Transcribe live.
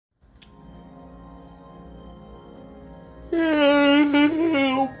Woo!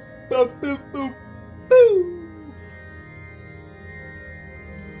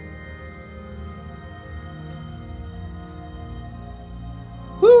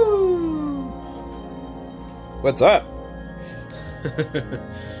 What's up?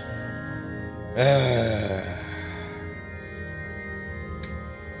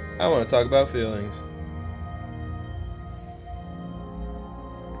 I want to talk about feelings.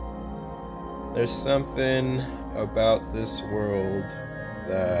 There's something about this world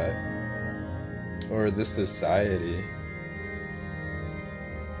or this society,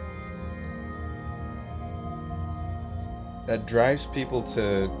 that drives people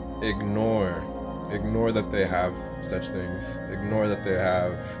to ignore that they have such things, ignore that they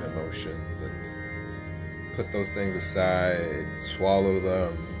have emotions, and put those things aside, swallow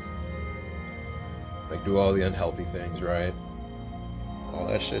them, like do all the unhealthy things, right? All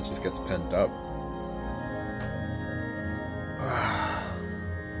that shit just gets pent up.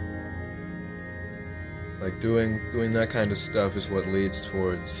 Like doing that kind of stuff is what leads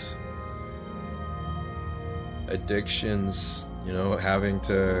towards addictions, you know, having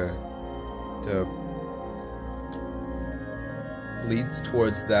to leads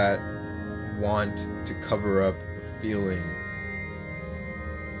towards that want to cover up the feeling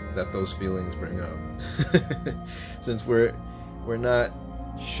that those feelings bring up. Since we're not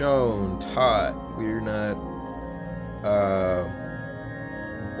shown, taught, we're not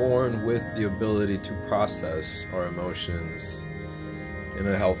born with the ability to process our emotions in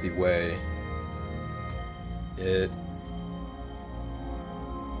a healthy way, it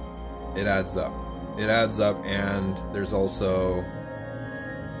adds up. It adds up, and there's also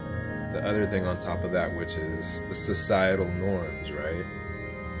the other thing on top of that, which is the societal norms, right?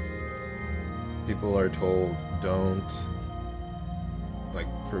 People are told don't, like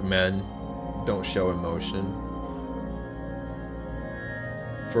for men, don't show emotion.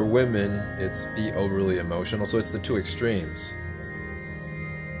 For women, it's be overly emotional. So it's the two extremes.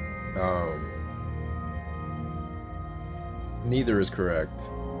 Neither is correct.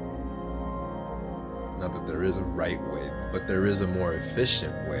 Not that there is a right way, but there is a more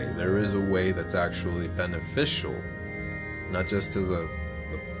efficient way. There is a way that's actually beneficial, not just to the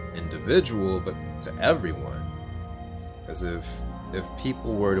individual, but to everyone. As if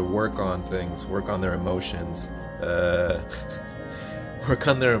people were to work on things, work on their emotions, work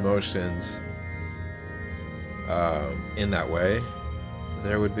on their emotions in that way,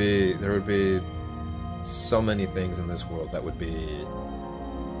 there would be so many things in this world that would be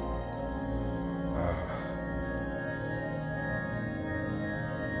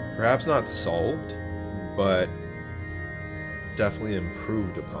perhaps not solved, but definitely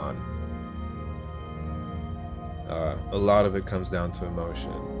improved upon. A lot of it comes down to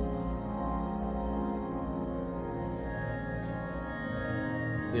emotion.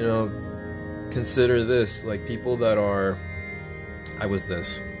 You know, consider this, like people that are, I was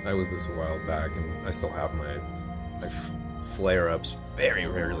this a while back, and I still have my flare-ups, very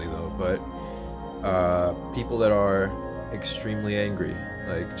rarely though, but people that are extremely angry,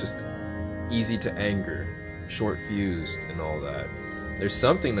 like just easy to anger, short-fused and all that. There's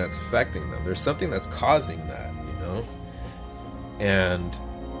something that's affecting them. There's something that's causing that, you know? And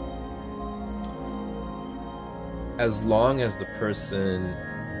as long as the person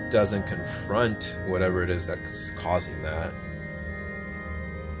doesn't confront whatever it is that's causing that,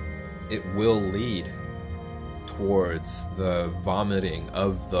 it will lead towards the vomiting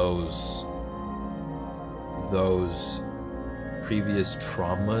of those previous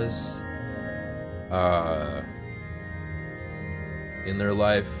traumas in their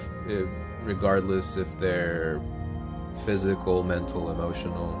life, regardless if they're physical, mental,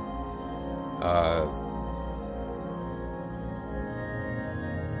 emotional.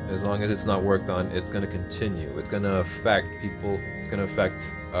 As long as it's not worked on, it's going to continue. It's going to affect people. It's going to affect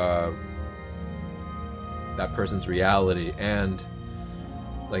that person's reality, and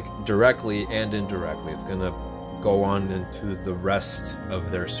like directly and indirectly, it's going to go on into the rest of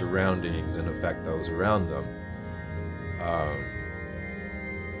their surroundings and affect those around them.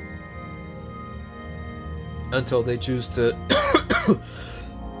 Until they choose to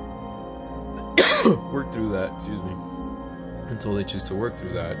work through that, excuse me. Until they choose to work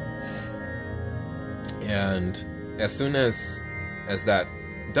through that. And as soon as that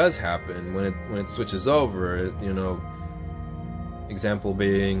does happen, when it switches over, you know, example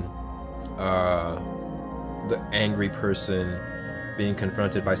being the angry person being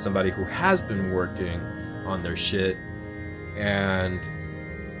confronted by somebody who has been working on their shit, and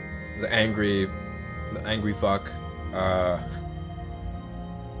the angry fuck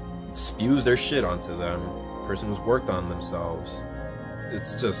spews their shit onto them, person who's worked on themselves,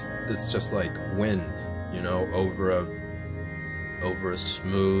 it's just like wind, you know, over a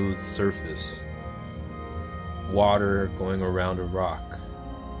smooth surface, water going around a rock.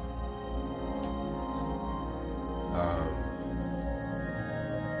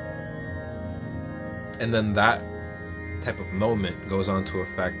 And then that type of moment goes on to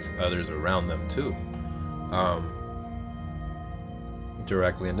affect others around them too,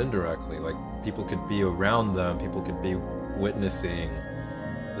 directly and indirectly. Like, people could be around them, people could be witnessing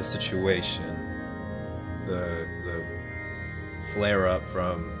the situation, the flare up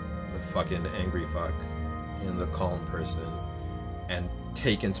from the fucking angry fuck and the calm person, and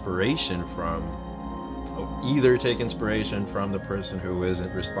take inspiration from the person who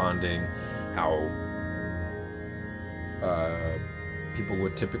isn't responding how people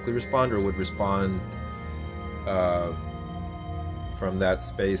would typically respond, or would respond from that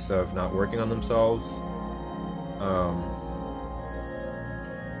space of not working on themselves,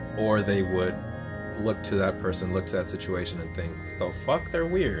 or they would look to that person, look to that situation and think, the fuck, they're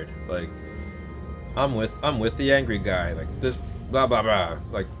weird, like, I'm with the angry guy, like, this blah blah blah,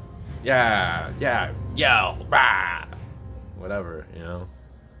 like, yeah, yo, rah, whatever, you know.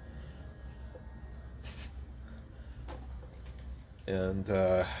 And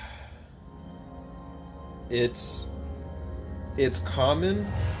it's common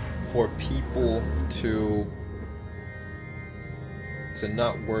for people to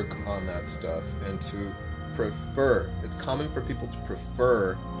not work on that stuff, and to prefer, it's common for people to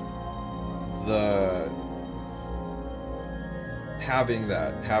prefer having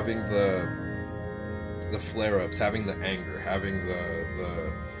the flare-ups, having the anger, having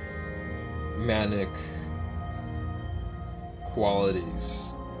the manic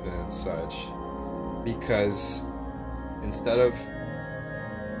qualities and such, because instead of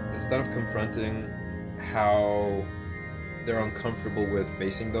confronting how they're uncomfortable with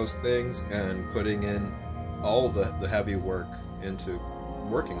facing those things and putting in all the heavy work into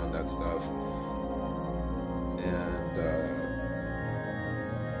working on that stuff, and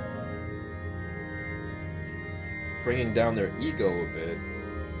bringing down their ego a bit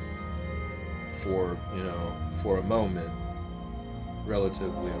for a moment,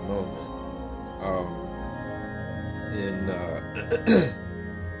 relatively a moment,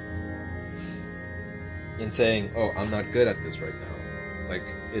 in saying, oh, I'm not good at this right now. Like,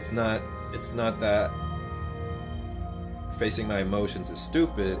 it's not that facing my emotions is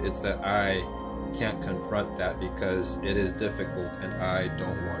stupid, it's that I can't confront that because it is difficult and I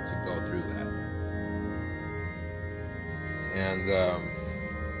don't want to go through that. And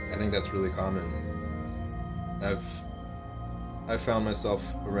I think that's really common. I've found myself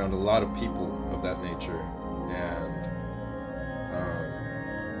around a lot of people of that nature, and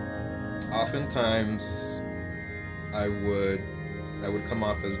oftentimes I would come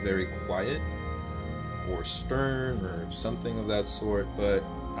off as very quiet or stern or something of that sort, but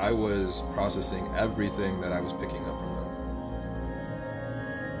I was processing everything that I was picking up from them.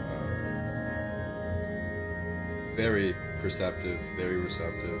 Very perceptive, very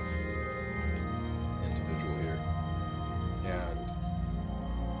receptive individual here. And,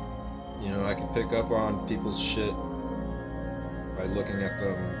 I can pick up on people's shit by looking at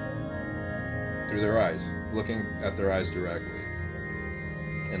them through their eyes, looking at their eyes directly.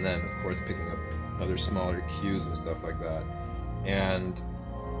 And then, of course, picking up other smaller cues and stuff like that. And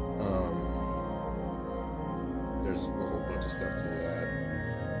there's a whole bunch of stuff to that.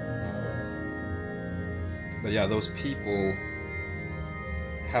 But yeah, those people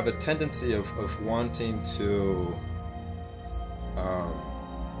have a tendency of wanting to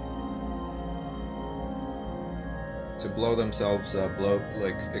blow themselves up,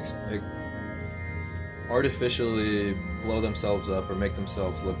 artificially blow themselves up or make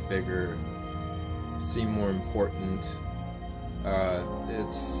themselves look bigger, seem more important.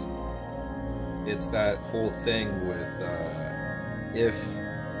 It's that whole thing with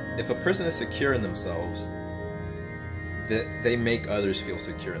if a person is secure in themselves, that they make others feel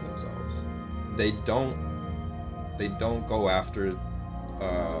secure in themselves. They don't go after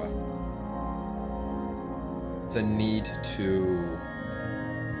the need to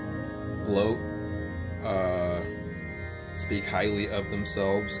gloat, speak highly of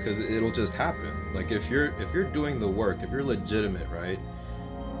themselves, because it'll just happen. Like, if you're doing the work, if you're legitimate, right?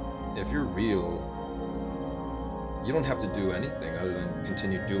 If you're real, you don't have to do anything other than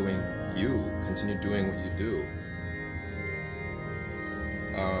continue doing what you do.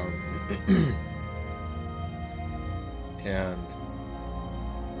 And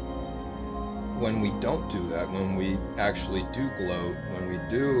when we don't do that, when we actually do gloat, when we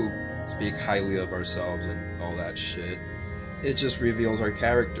do speak highly of ourselves and all that shit. It just reveals our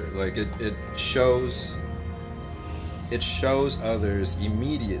character. Like it shows others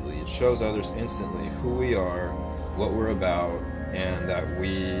immediately. It shows others instantly who we are, what we're about, and that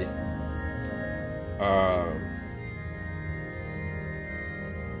we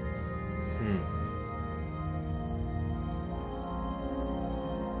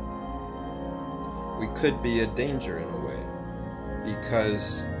we could be a danger in a way,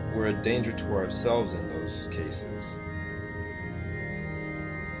 because we're a danger to ourselves in those cases.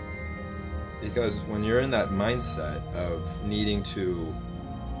 Because when you're in that mindset of needing to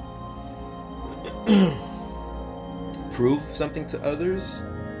prove something to others,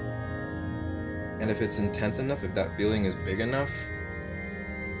 and if it's intense enough, if that feeling is big enough,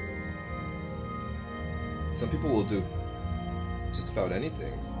 some people will do just about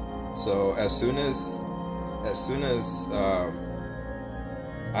anything. So as soon as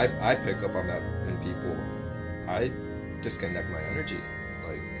I pick up on that in people, I disconnect my energy.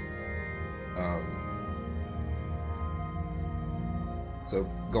 Like, so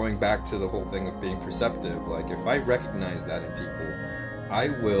going back to the whole thing of being perceptive, like if I recognize that in people, I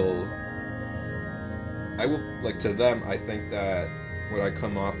will like, to them, I think that what I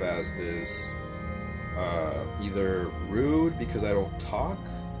come off as is either rude because I don't talk,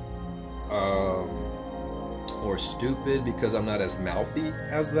 or stupid because I'm not as mouthy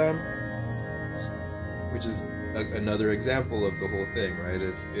as them, which is another example of the whole thing, right?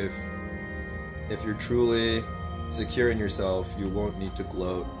 If you're truly secure in yourself, you won't need to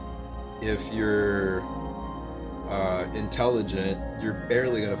gloat. If you're intelligent, you're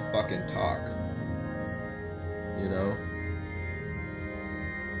barely gonna fucking talk, you know?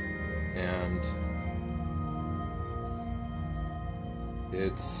 And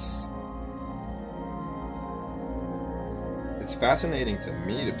it's fascinating to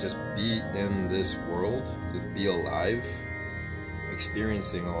me to just be in this world, just be alive,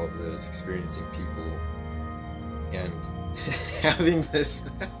 experiencing all of this, experiencing people, and having this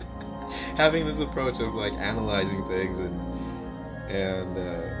approach of like analyzing things and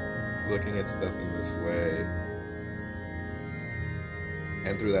looking at stuff in this way,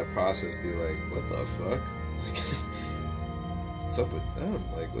 and through that process be like, what the fuck? Like, what's up with them?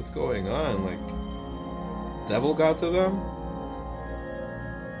 Like, what's going on? Like, devil got to them?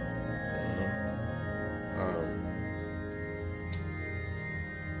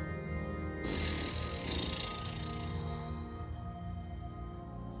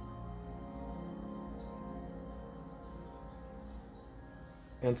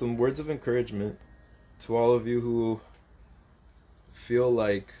 And some words of encouragement to all of you who feel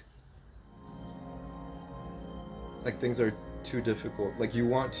like things are too difficult. Like you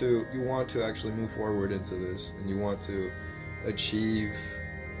want to actually move forward into this, and you want to achieve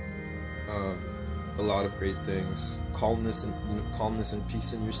a lot of great things. Calmness and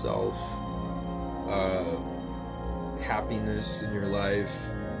peace in yourself, happiness in your life,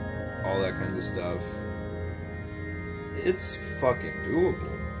 all that kind of stuff. It's fucking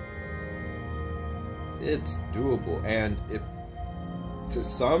doable. It's doable, and to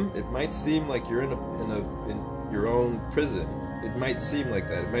some it might seem like you're in your own prison. It might seem like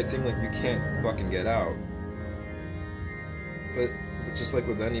that. It might seem like you can't fucking get out. But just like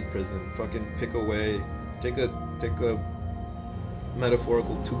with any prison, fucking pick away. Take a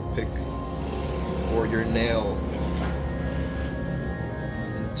metaphorical toothpick or your nail,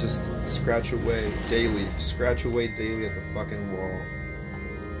 and just scratch away daily. Scratch away daily at the fucking wall.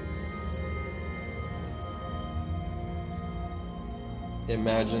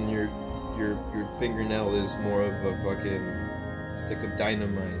 Imagine your fingernail is more of a fucking stick of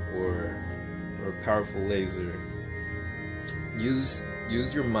dynamite or a powerful laser. Use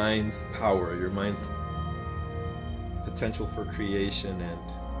your mind's power, your mind's potential for creation and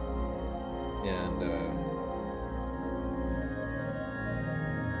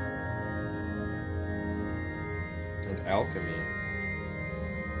alchemy.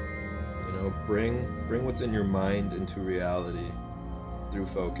 You know, bring what's in your mind into reality through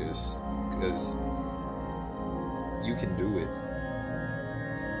focus, because you can do it.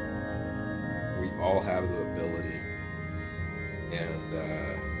 We all have the ability, and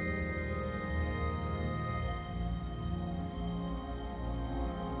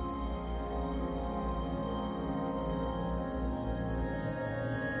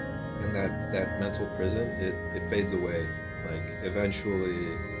that mental prison, it fades away. Like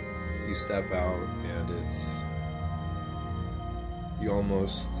eventually you step out and you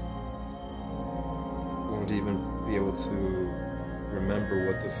almost won't even be able to remember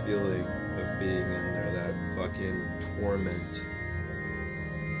what the feeling of being in there, that fucking torment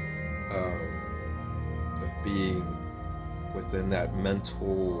of being within that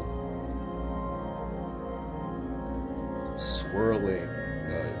mental swirling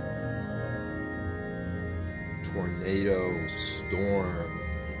tornado, storm,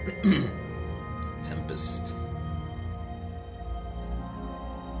 tempest,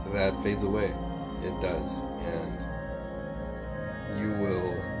 that fades away. It does. And you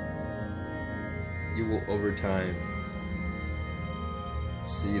will over time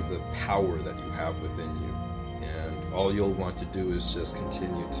see the power that you have within you, and all you'll want to do is just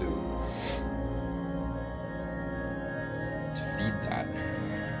continue to feed that,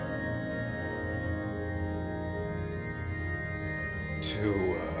 to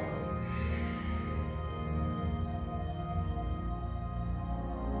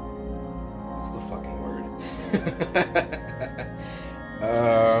what's the fucking word?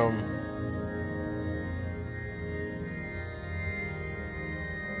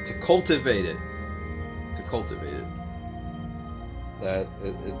 To cultivate it. That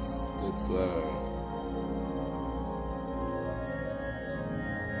it's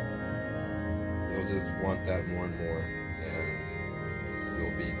you'll just want that more and more, and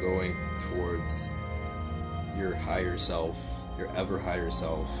you'll be going towards your higher self, your ever higher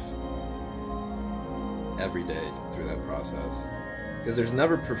self, every day through that process. Because there's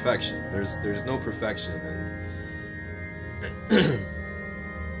never perfection. There's no perfection, and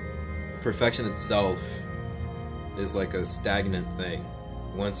perfection itself is like a stagnant thing.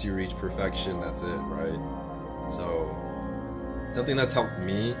 Once you reach perfection, that's it, right? So something that's helped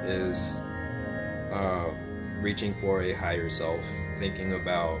me is reaching for a higher self, thinking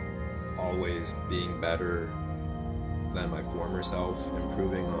about always being better than my former self,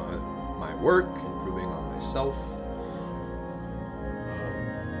 improving on my work, improving on myself.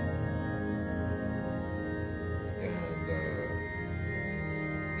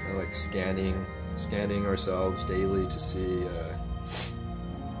 Kind of like scanning ourselves daily to see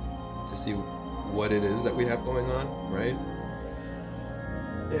what it is that we have going on, right?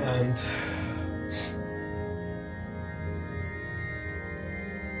 And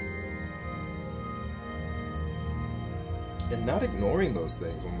not ignoring those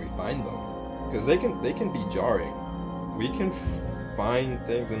things when we find them, because they can be jarring. We can find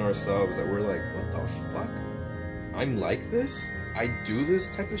things in ourselves that we're like, what the fuck? I'm like this? I do this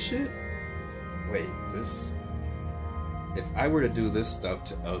type of shit? Wait, this... If I were to do this stuff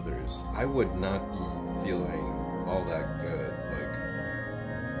to others, I would not be feeling all that good. Like,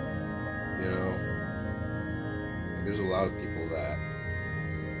 you know? Like, there's a lot of people that...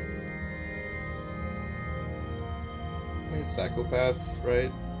 I mean, psychopaths,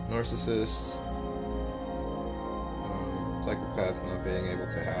 right? Narcissists. Psychopaths not being able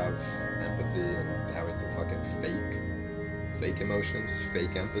to have empathy and having to fucking fake emotions,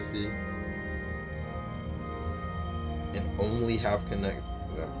 fake empathy, and only have connect.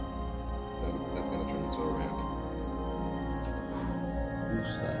 That's gonna turn into a rant.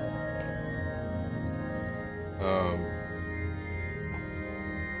 Who's that?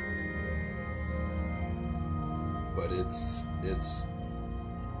 But it's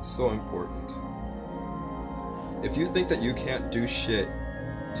so important. If you think that you can't do shit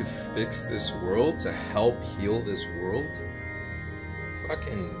to fix this world, to help heal this world,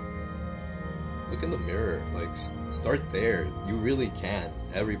 fucking look in the mirror. Like, start there. You really can.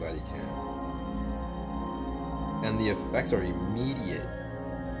 Everybody can. And the effects are immediate.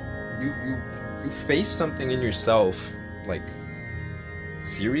 You face something in yourself, like,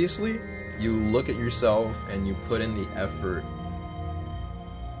 seriously, you look at yourself and you put in the effort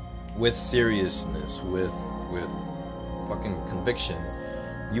with seriousness, with fucking conviction,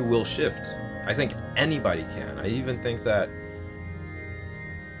 you will shift. I think anybody can. I even think that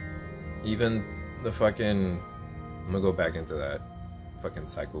even the fucking... I'm gonna go back into that. Fucking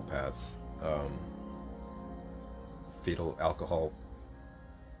psychopaths. Fetal alcohol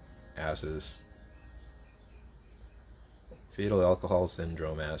asses. Fetal alcohol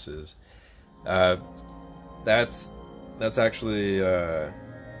syndrome asses. That's actually a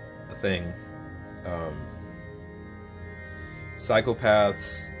thing.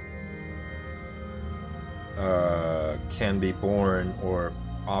 Psychopaths can be born, or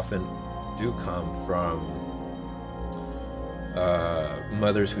often do come from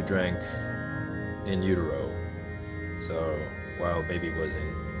mothers who drank in utero. So while baby was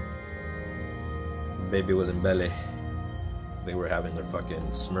in belly, they were having their fucking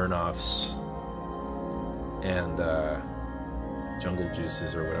Smirnoffs and jungle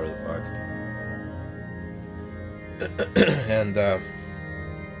juices or whatever the fuck. And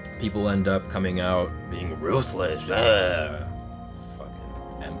people end up coming out being ruthless,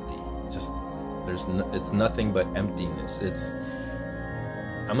 fucking empty, just It's nothing but emptiness.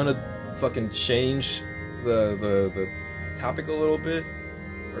 I'm gonna fucking change the topic a little bit,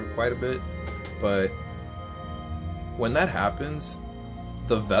 or quite a bit, but when that happens,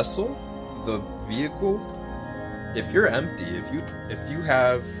 the vessel, the vehicle, if you're empty, if you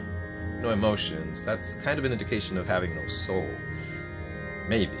have no emotions, that's kind of an indication of having no soul.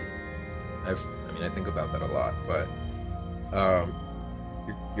 Maybe. I think about that a lot, but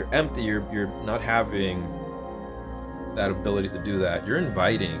you're empty, you're not having that ability to do that. You're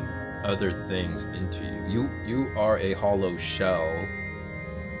inviting other things into you. You are a hollow shell,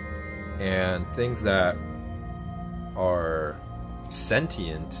 and things that are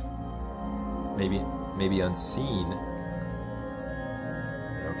sentient, maybe unseen,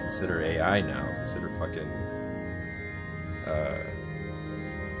 consider AI now, consider fucking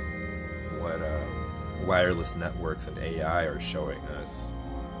what wireless networks and AI are showing us.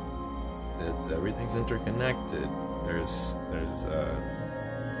 That everything's interconnected. There's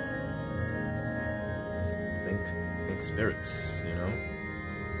think spirits,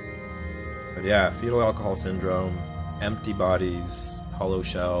 But yeah, fetal alcohol syndrome, empty bodies, hollow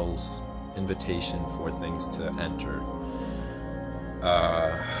shells, invitation for things to enter.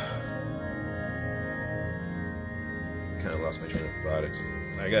 Kind of lost my train of thought.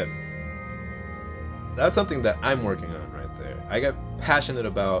 That's something that I'm working on right there. I get passionate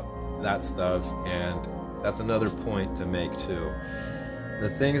about that stuff, and that's another point to make too. The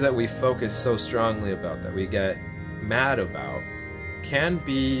things that we focus so strongly about, that we get mad about, can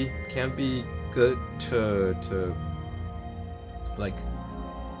be good to like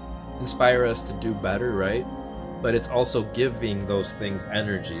inspire us to do better, right? But it's also giving those things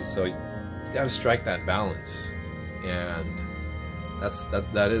energy, so you gotta strike that balance, and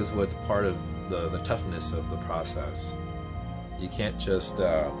that is what's part of the toughness of the process. You can't just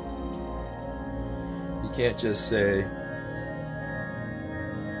say,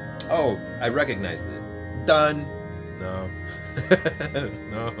 oh, I recognized it, done. No.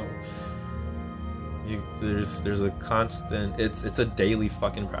 No. There's a constant, it's a daily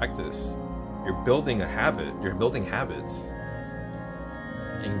fucking practice. You're building a habit, you're building habits,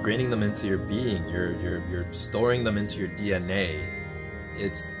 ingraining them into your being, you're storing them into your DNA.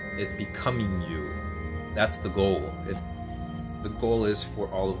 It's becoming you. That's the goal. The goal is for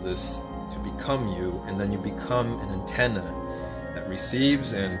all of this to become you, and then you become an antenna that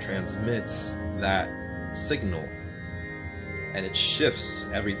receives and transmits that signal, and it shifts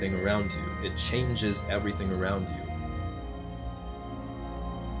everything around you. It changes everything around you.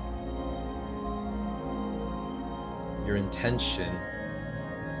 Your intention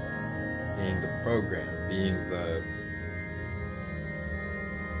being the program, being the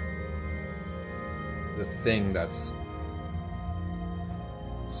thing that's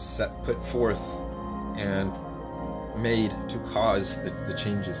put forth and made to cause the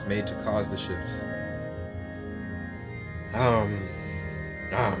changes, made to cause the shifts.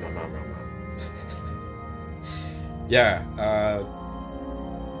 Yeah,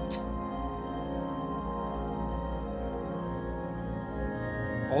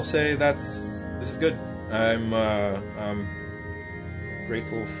 I'll say this is good. I'm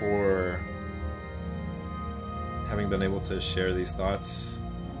grateful for having been able to share these thoughts.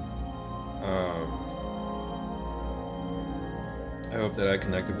 I hope that I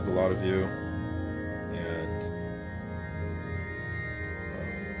connected with a lot of you, and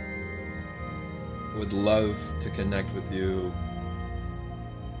would love to connect with you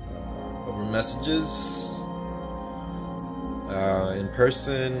over messages, in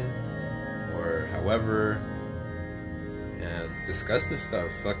person, or however, and discuss this stuff.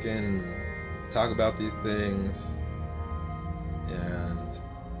 Fucking talk about these things and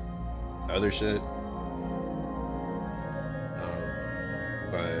other shit.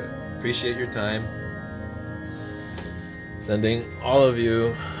 But appreciate your time. Sending all of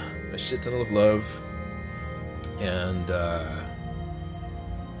you a shit ton of love, and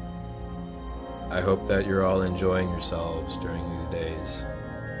I hope that you're all enjoying yourselves during these days.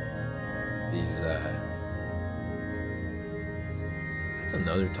 That's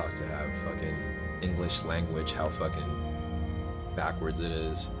another talk to have. Fucking English language, how fucking backwards it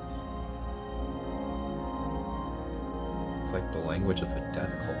is. It's like the language of a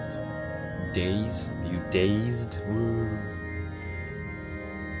death cult. Days? Are you dazed? Woo.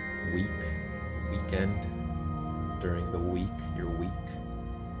 Weekend? During the week? You're weak?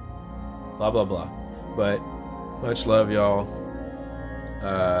 Blah, blah, blah. But much love, y'all.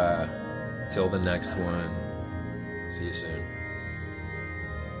 Till the next one. See you soon.